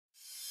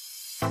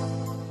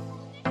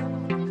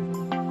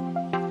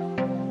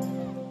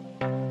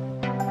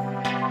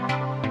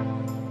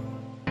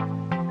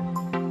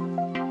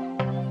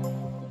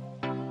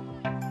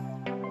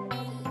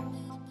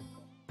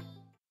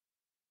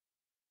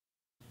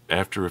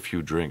After a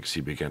few drinks,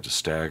 he began to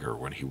stagger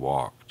when he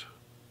walked.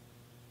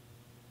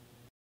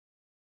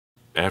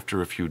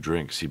 After a few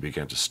drinks, he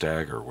began to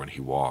stagger when he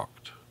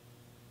walked.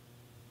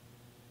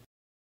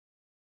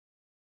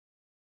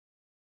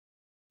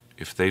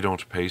 If they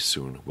don't pay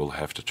soon, we'll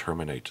have to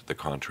terminate the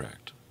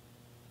contract.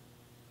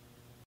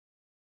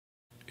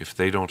 If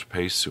they don't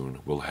pay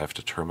soon, we'll have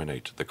to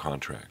terminate the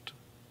contract.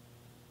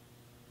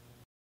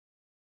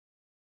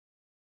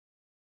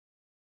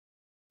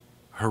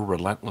 Her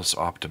relentless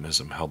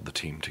optimism held the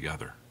team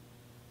together.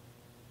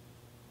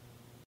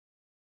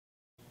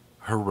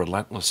 Her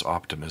relentless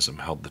optimism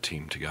held the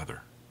team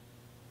together.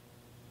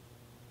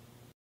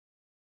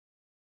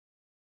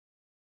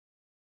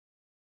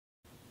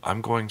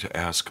 I'm going to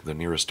ask the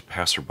nearest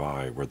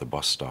passerby where the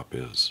bus stop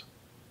is.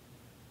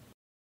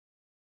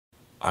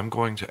 I'm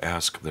going to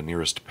ask the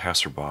nearest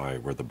passerby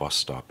where the bus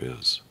stop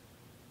is.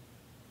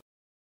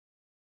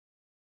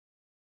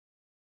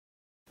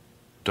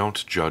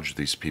 Don't judge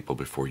these people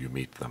before you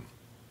meet them.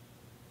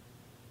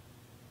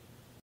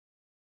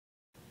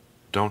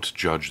 Don't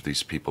judge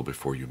these people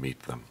before you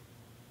meet them.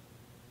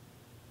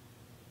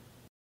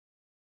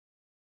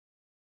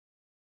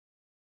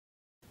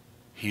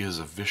 He is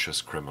a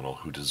vicious criminal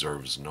who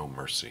deserves no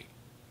mercy.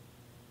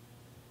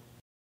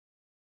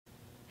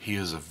 He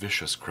is a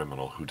vicious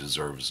criminal who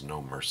deserves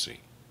no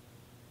mercy.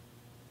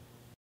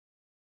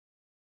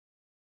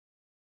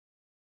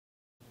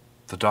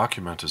 The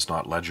document is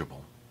not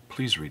legible.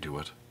 Please redo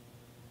it.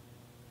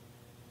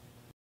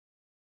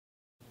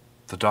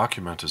 The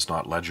document is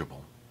not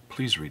legible.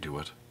 Please redo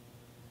it.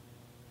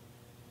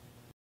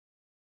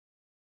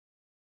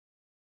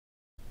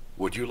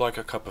 Would you like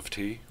a cup of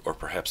tea, or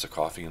perhaps a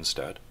coffee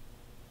instead?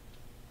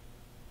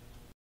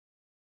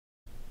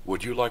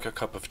 Would you like a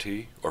cup of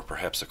tea, or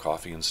perhaps a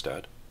coffee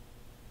instead?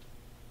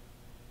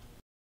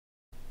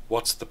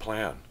 What's the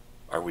plan?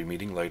 Are we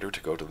meeting later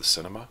to go to the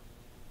cinema?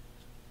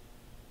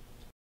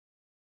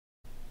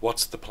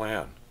 What's the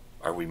plan?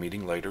 Are we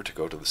meeting later to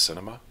go to the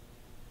cinema?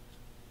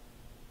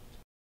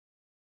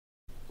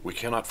 We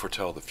cannot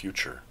foretell the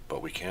future,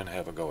 but we can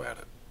have a go at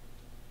it.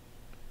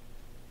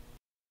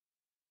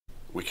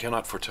 We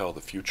cannot foretell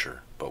the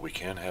future, but we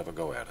can have a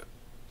go at it.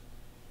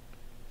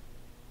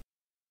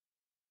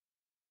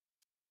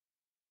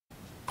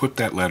 Put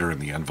that letter in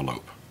the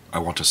envelope. I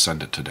want to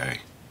send it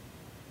today.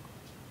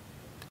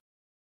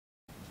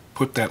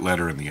 Put that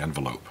letter in the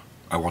envelope.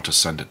 I want to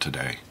send it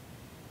today.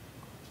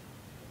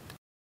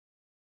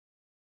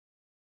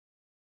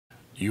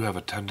 You have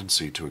a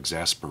tendency to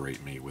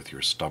exasperate me with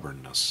your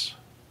stubbornness.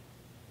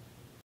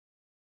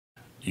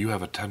 You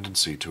have a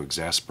tendency to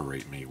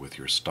exasperate me with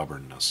your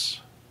stubbornness.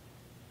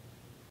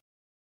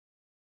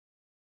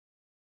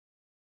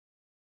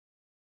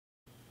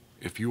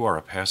 If you are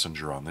a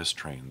passenger on this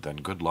train, then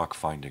good luck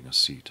finding a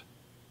seat.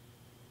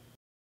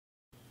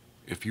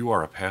 If you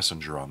are a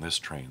passenger on this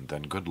train,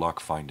 then good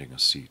luck finding a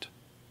seat.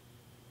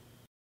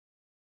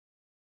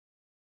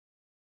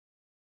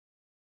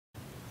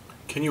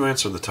 Can you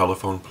answer the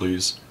telephone,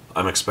 please?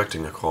 I'm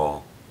expecting a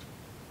call.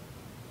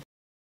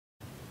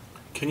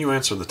 Can you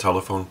answer the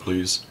telephone,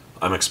 please?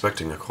 I'm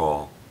expecting a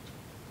call.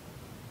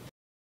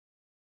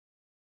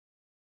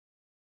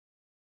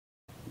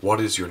 What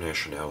is your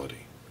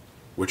nationality?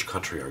 Which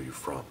country are you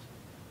from?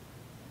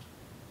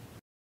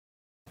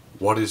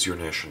 What is your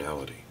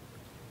nationality?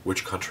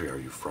 Which country are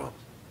you from?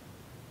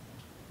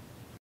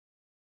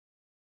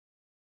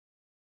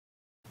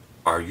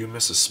 Are you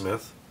Mrs.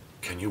 Smith?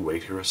 Can you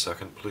wait here a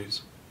second,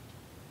 please?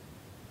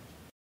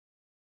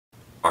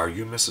 Are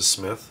you Mrs.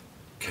 Smith?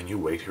 Can you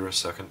wait here a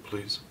second,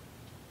 please?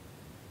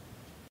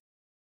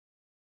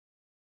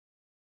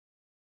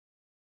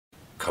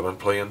 Come and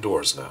play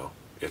indoors now.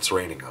 It's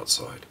raining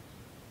outside.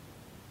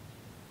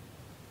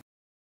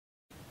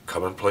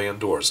 Come and play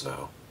indoors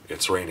now.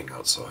 It's raining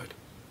outside.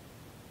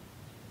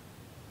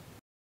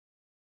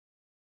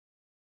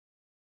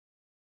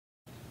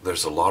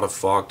 There's a lot of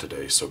fog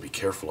today, so be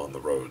careful on the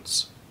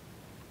roads.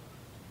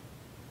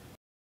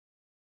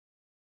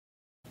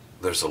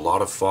 There's a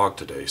lot of fog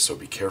today, so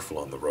be careful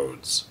on the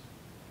roads.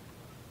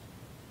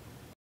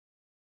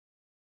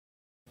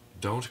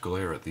 Don't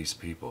glare at these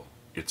people.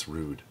 It's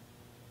rude.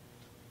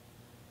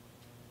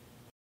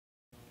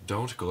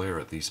 Don't glare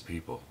at these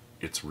people.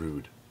 It's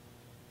rude.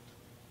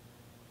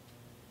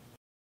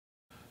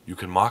 You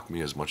can mock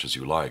me as much as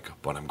you like,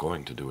 but I'm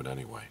going to do it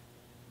anyway.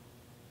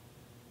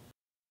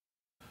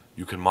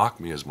 You can mock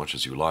me as much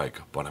as you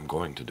like, but I'm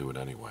going to do it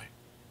anyway.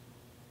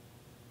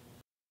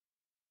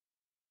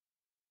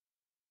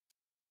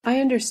 I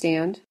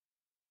understand.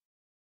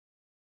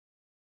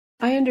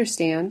 I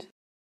understand.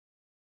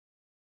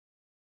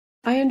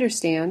 I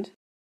understand.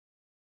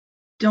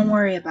 Don't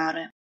worry about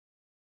it.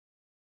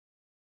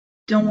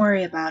 Don't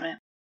worry about it.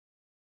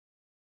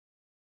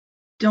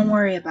 Don't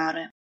worry about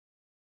it.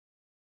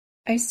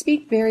 I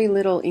speak very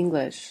little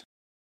English.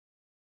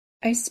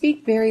 I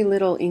speak very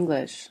little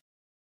English.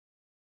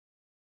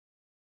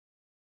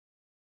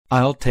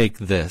 I'll take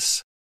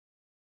this.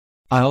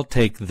 I'll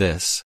take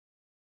this.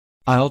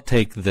 I'll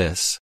take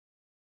this.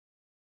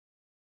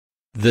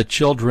 The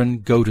children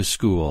go to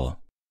school.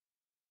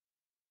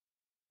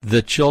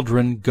 The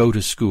children go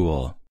to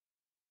school.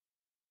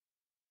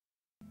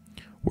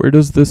 Where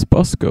does this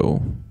bus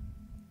go?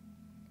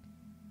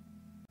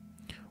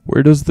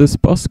 Where does this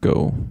bus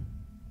go?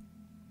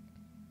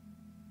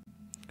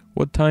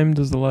 What time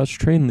does the last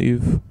train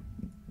leave?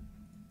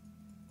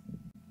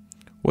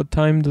 What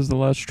time does the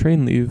last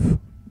train leave?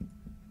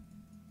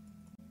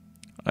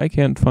 I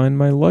can't find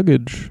my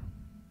luggage.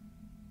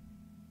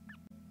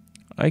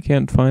 I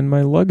can't find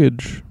my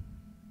luggage.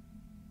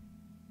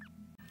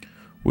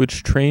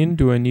 Which train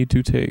do I need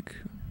to take?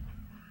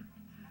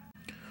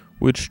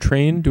 Which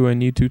train do I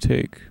need to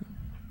take?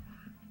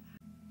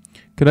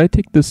 Could I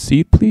take this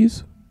seat,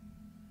 please?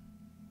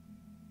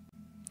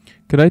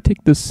 Could I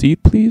take this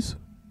seat, please?